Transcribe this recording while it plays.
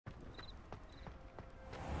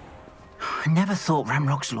never thought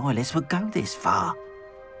Ranrock's loyalists would go this far.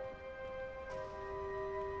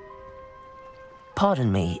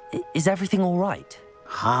 Pardon me, is everything all right?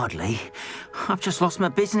 Hardly. I've just lost my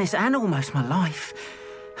business and almost my life.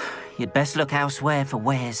 You'd best look elsewhere for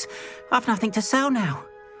wares. I've nothing to sell now.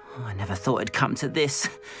 I never thought it'd come to this.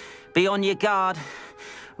 Be on your guard.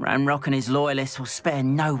 Ranrock and his loyalists will spare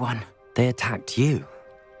no one. They attacked you?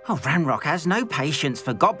 Oh, Ranrock has no patience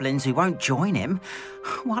for goblins who won't join him.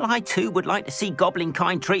 While I too would like to see goblin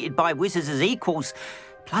kind treated by wizards as equals,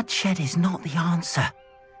 bloodshed is not the answer.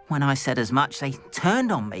 When I said as much, they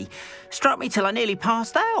turned on me, struck me till I nearly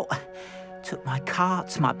passed out. Took my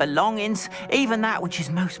carts, my belongings, even that which is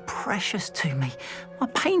most precious to me, my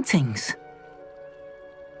paintings.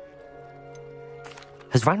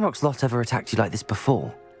 Has Ranrock's lot ever attacked you like this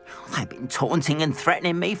before? They've been taunting and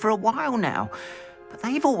threatening me for a while now, but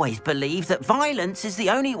they've always believed that violence is the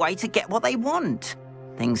only way to get what they want.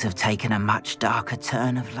 Things have taken a much darker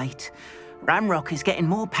turn of late. Ranrock is getting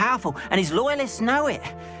more powerful, and his loyalists know it.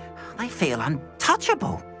 They feel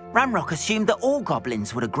untouchable. Ranrock assumed that all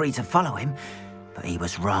goblins would agree to follow him, but he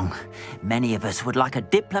was wrong. Many of us would like a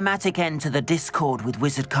diplomatic end to the discord with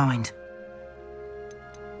wizard kind.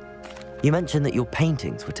 You mentioned that your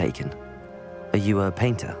paintings were taken. Are you a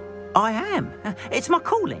painter? I am. It's my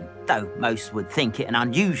calling, though most would think it an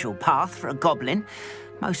unusual path for a goblin.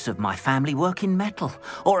 Most of my family work in metal,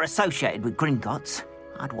 or associated with Gringotts.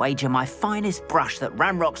 I'd wager my finest brush that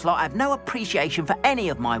Ranrock's lot have no appreciation for any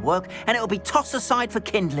of my work, and it'll be tossed aside for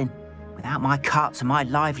kindling. Without my carts and my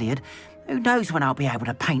livelihood, who knows when I'll be able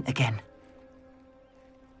to paint again.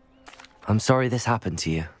 I'm sorry this happened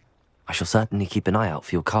to you. I shall certainly keep an eye out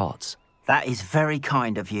for your carts. That is very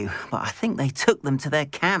kind of you, but I think they took them to their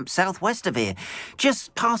camp southwest of here,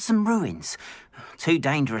 just past some ruins. Too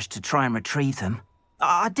dangerous to try and retrieve them.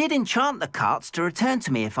 I did enchant the carts to return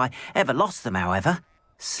to me if I ever lost them, however.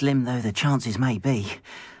 Slim though the chances may be,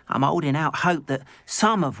 I'm holding out hope that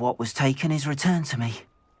some of what was taken is returned to me.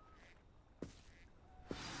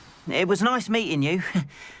 It was nice meeting you.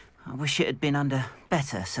 I wish it had been under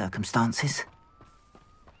better circumstances.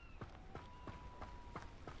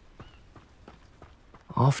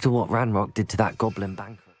 After what Ranrock did to that goblin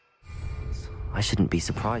banquet, I shouldn't be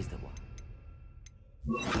surprised at one.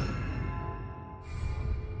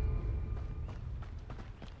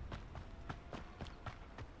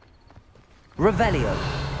 Revelio.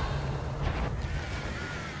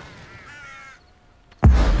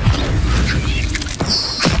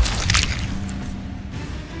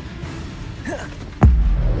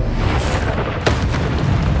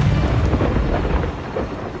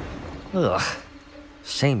 Ugh.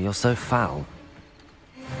 Shame you're so foul.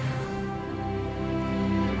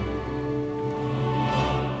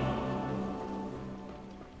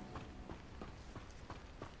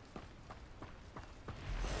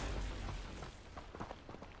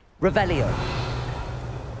 Revelio.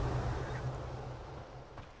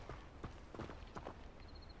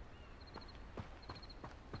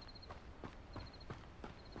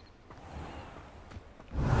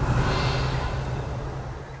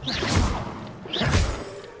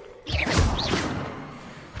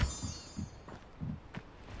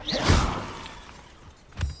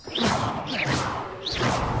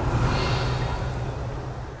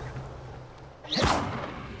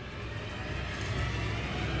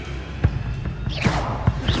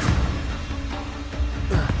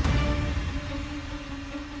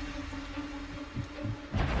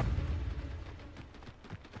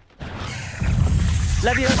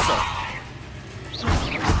 Levioso.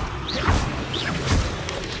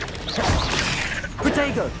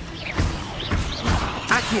 Protego.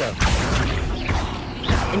 Accio.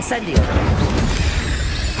 Incendio.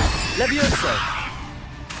 Levioso.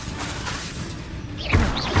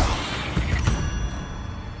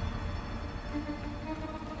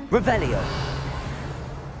 Revelio.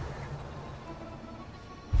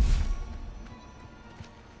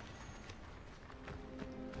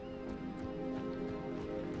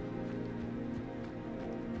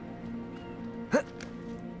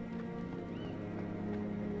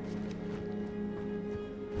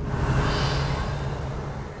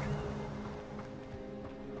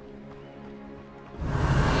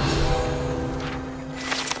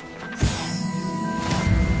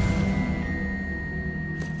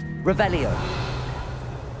 Revelio.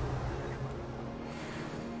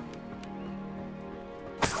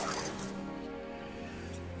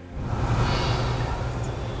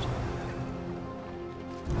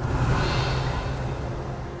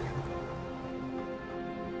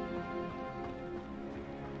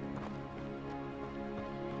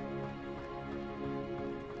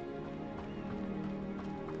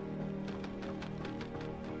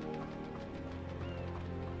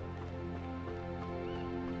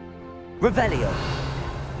 Revelio.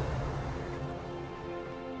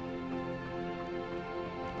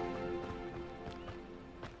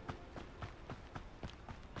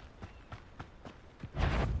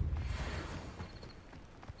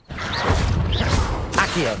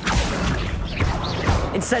 Accio.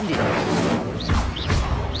 Incendio.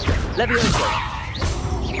 Levioso.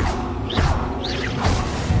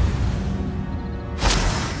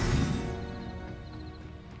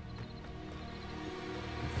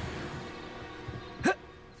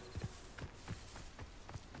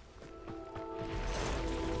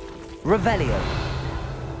 Revelio.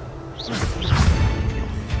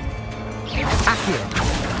 Accio.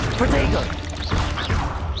 Protego.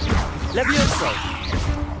 Levioso.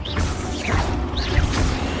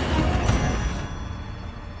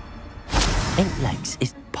 Eight legs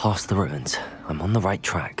is past the ruins. I'm on the right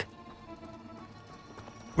track.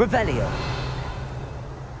 Revelio.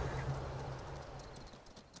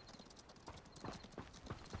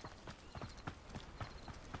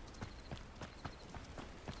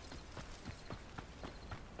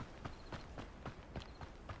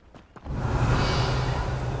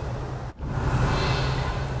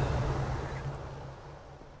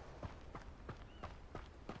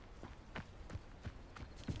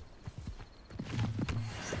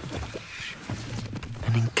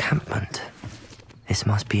 An encampment. This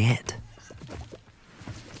must be it.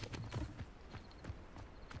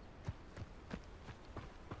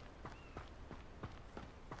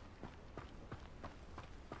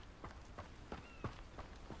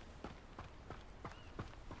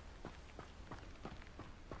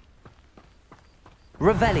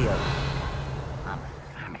 Revelio. I'm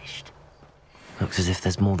famished. Looks as if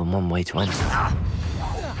there's more than one way to enter.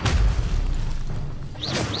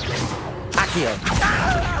 Accio.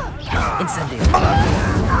 Incendio.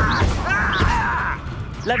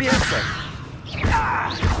 Levioso.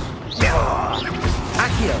 Accio.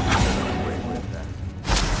 Accio.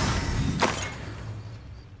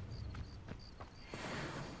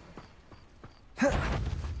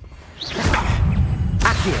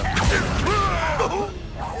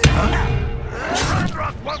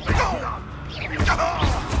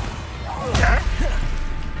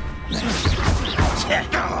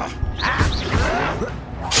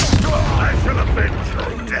 I shall avenge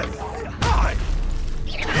your death.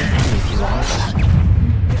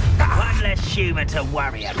 One less human to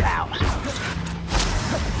worry about.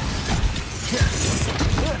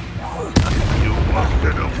 You won't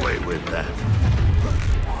get away with that.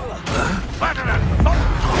 Better than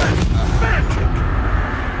magic.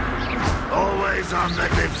 Always on the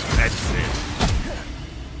defensive.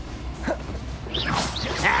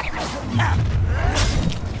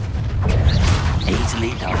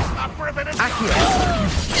 Easily done. Accio.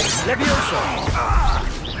 Levioso.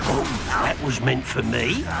 Oh, that was meant for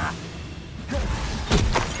me.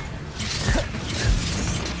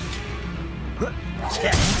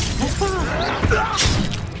 This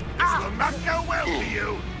will not go well for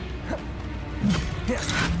you.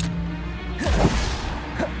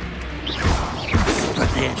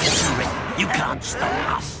 Prepare to surrender. You can't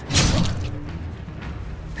stop us.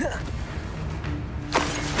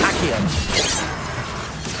 Accio.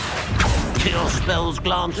 Kill spells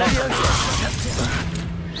glance off.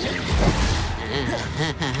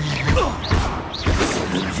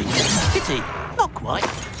 Losing is pity. Not quite.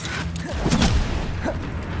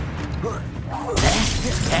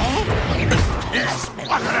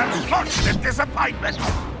 What an unfortunate disappointment.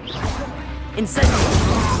 Incendio.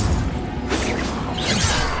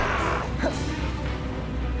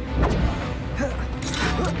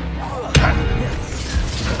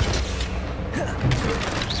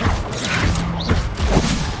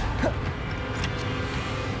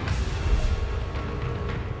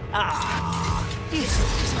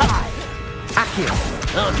 Accio.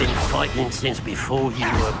 I've been fighting since before you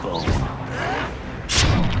were born.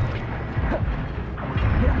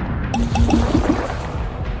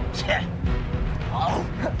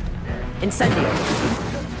 Incendio.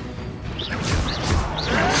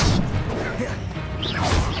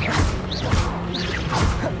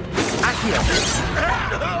 Accio.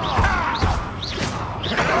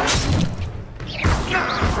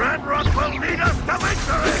 Ranrock will lead us to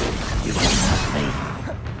victory! You won't stop me.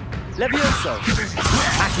 Levioso.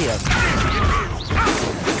 Accio.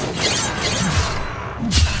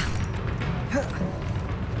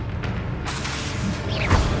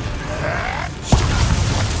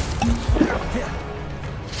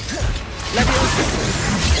 Levioso.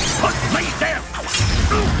 Put me down!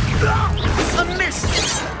 A miss!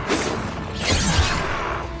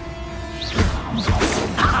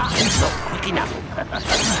 Not quick enough.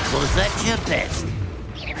 Was that your best?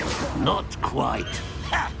 Not quite.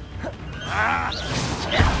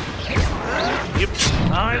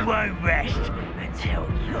 I won't rest until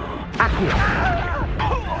you're...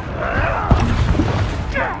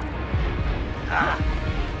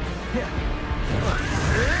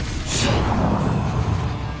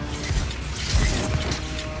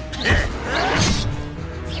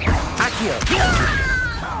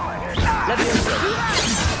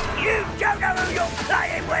 You don't know who you're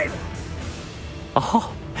playing with!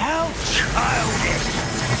 Oh! How childish!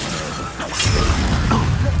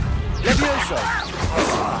 Levioso!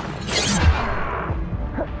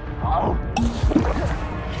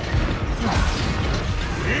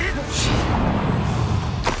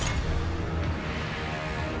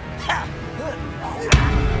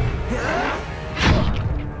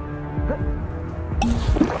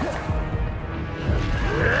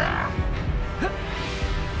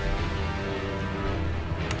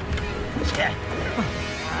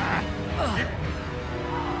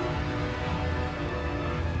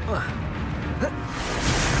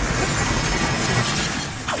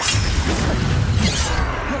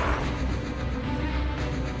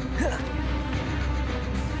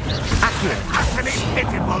 Utterly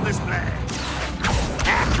pitiful display.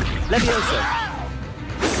 Levioso!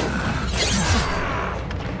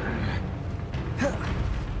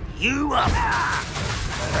 You up!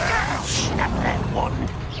 Snap that one,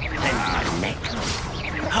 then my neck.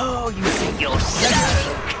 Oh, you think you're so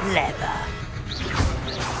clever.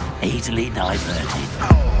 Easily diverted.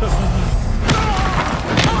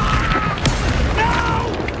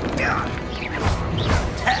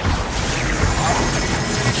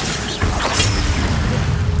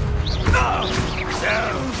 So,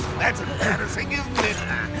 that's embarrassing, isn't it?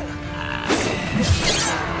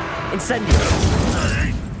 Incendio!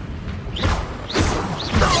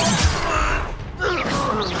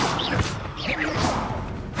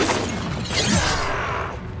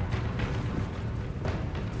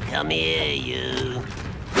 Come here, you.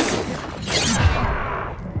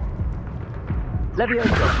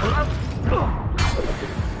 Levioso!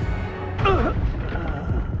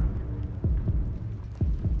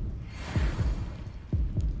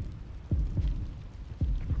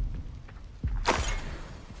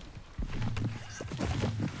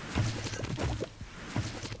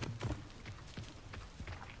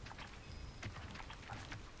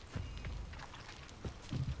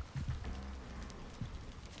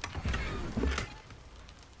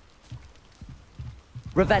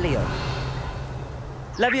 Revelio.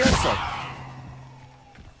 Levioso.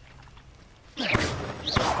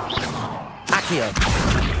 Accio.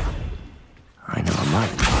 I know a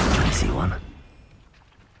might easy one.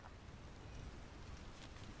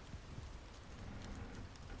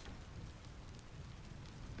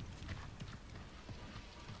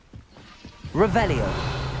 Revelio.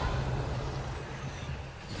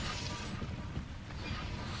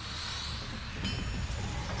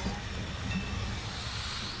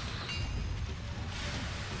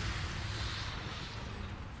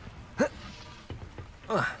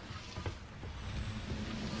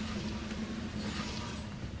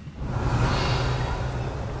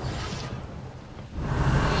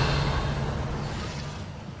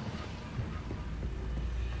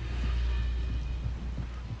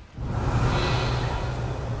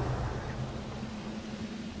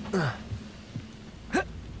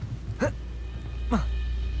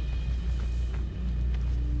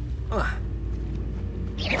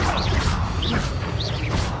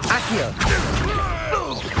 Accio.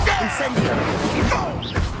 Incendio.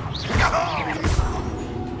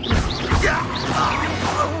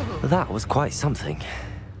 That was quite something.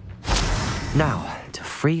 Now, to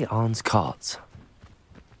free Arn's carts.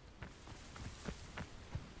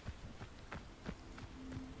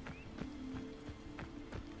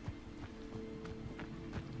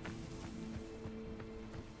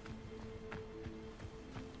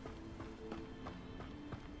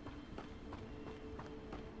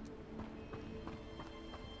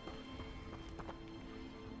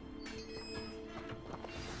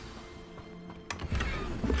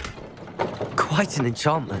 Quite an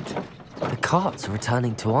enchantment. The carts are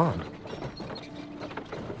returning to Arn.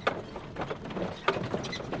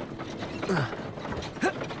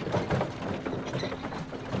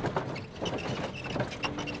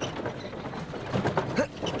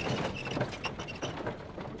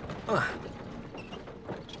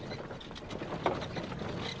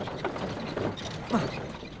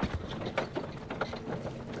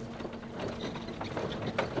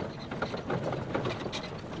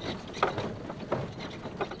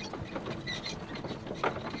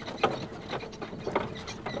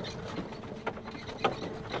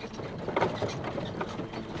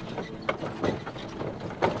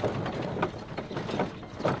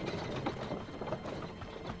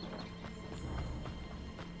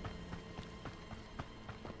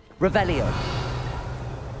 Revelio.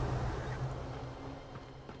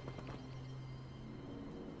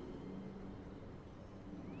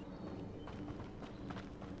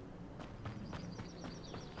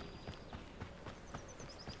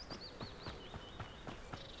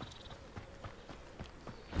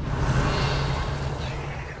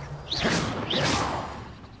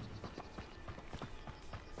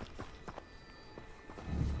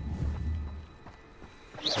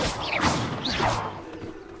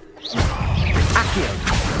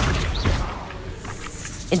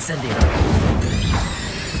 Incendio.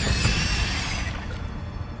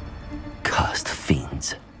 Cursed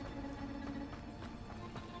fiends.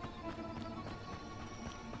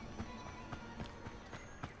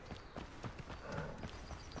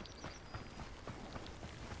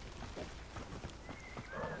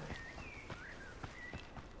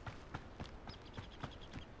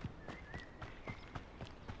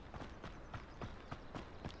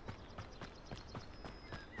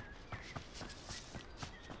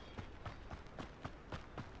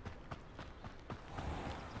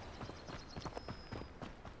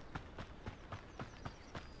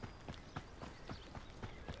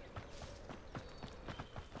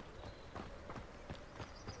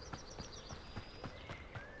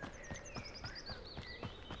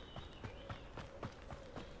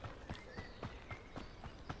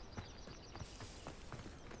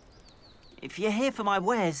 If you're here for my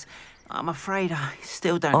wares, I'm afraid I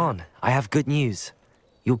still don't... On, I have good news.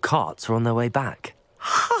 Your carts are on their way back.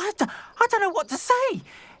 I don't know what to say.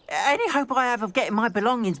 Any hope I have of getting my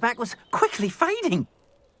belongings back was quickly fading.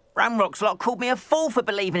 Ranrock's lot called me a fool for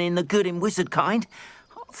believing in the good in wizard kind.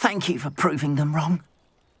 Thank you for proving them wrong.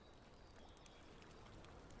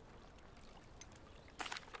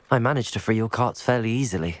 I managed to free your carts fairly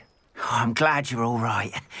easily. Oh, I'm glad you're all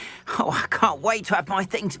right. Oh, I can't wait to have my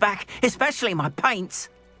things back, especially my paints.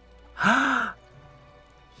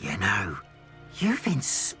 You know, you've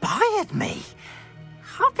inspired me.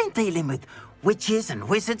 I've been dealing with witches and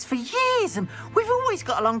wizards for years, and we've always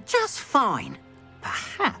got along just fine.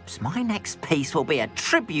 Perhaps my next piece will be a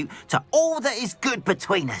tribute to all that is good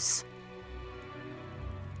between us.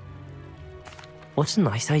 What a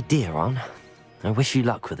nice idea, On. I wish you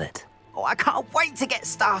luck with it. Oh, I can't wait to get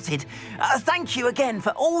started. Thank you again for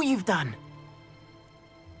all you've done.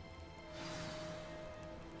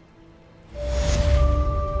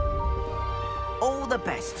 All the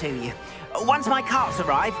best to you. Once my carts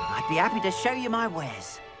arrive, I'd be happy to show you my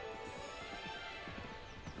wares.